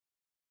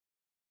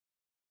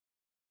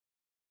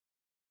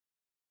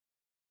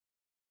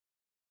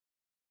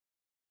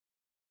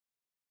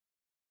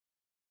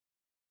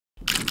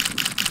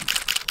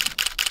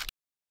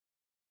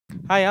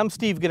Hi, I'm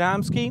Steve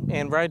Gadomski,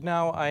 and right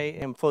now I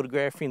am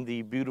photographing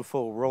the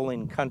beautiful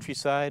rolling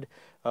countryside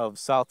of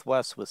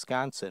southwest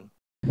Wisconsin.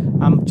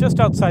 I'm just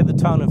outside the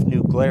town of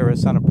New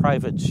Glarus on a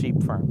private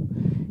sheep farm.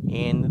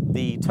 And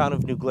the town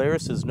of New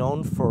Glarus is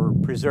known for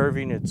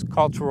preserving its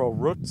cultural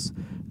roots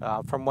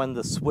from when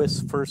the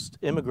Swiss first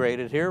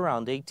immigrated here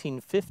around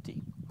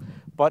 1850.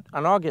 But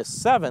on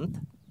August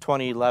 7th,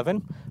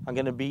 2011, I'm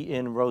going to be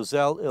in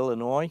Roselle,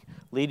 Illinois,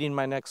 leading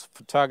my next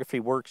photography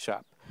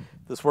workshop.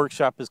 This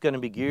workshop is going to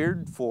be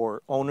geared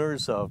for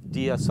owners of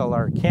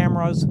DSLR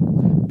cameras,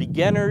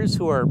 beginners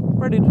who are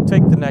ready to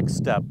take the next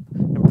step,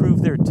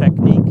 improve their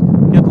technique,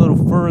 get a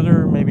little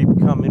further, maybe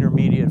become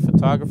intermediate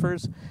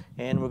photographers,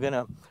 and we're going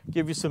to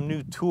give you some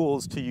new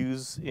tools to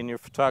use in your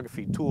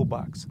photography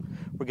toolbox.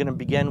 We're going to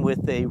begin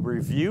with a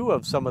review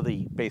of some of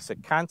the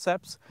basic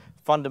concepts,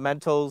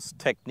 fundamentals,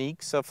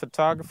 techniques of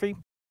photography.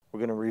 We're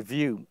going to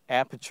review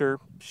aperture,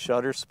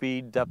 shutter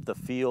speed, depth of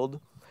field,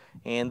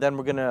 and then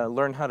we're going to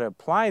learn how to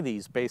apply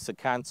these basic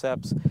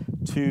concepts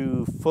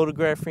to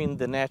photographing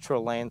the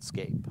natural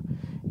landscape.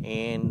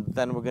 And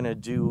then we're going to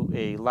do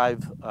a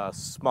live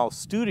small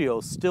studio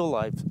still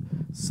life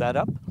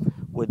setup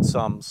with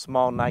some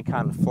small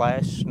Nikon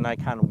flash,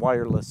 Nikon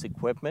wireless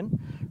equipment.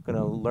 We're going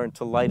to learn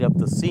to light up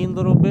the scene a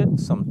little bit,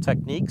 some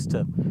techniques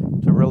to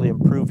really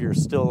improve your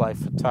still life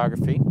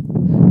photography.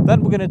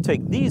 Then we're going to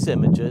take these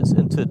images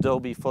into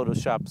Adobe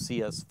Photoshop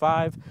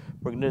CS5.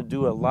 We're going to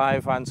do a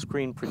live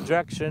on-screen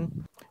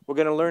projection. We're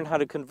going to learn how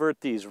to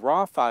convert these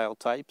raw file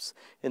types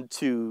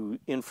into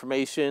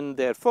information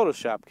that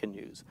Photoshop can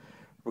use.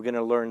 We're going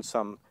to learn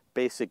some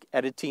basic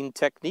editing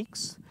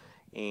techniques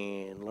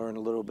and learn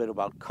a little bit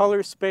about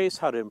color space,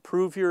 how to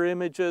improve your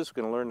images.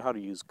 We're going to learn how to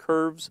use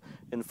curves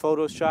in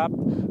Photoshop.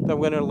 Then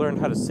we're going to learn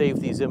how to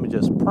save these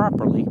images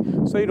properly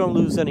so you don't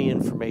lose any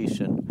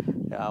information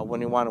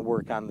when you want to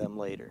work on them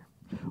later.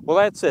 Well,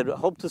 that's it. I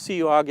hope to see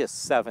you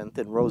August 7th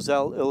in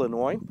Roselle,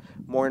 Illinois.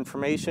 More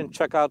information,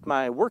 check out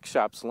my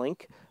workshops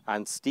link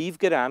on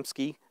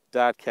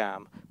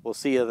stevegadomski.com. We'll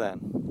see you then.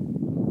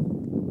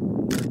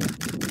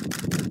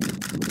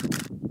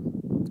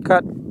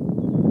 Cut.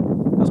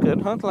 That was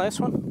good, huh? The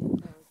last one?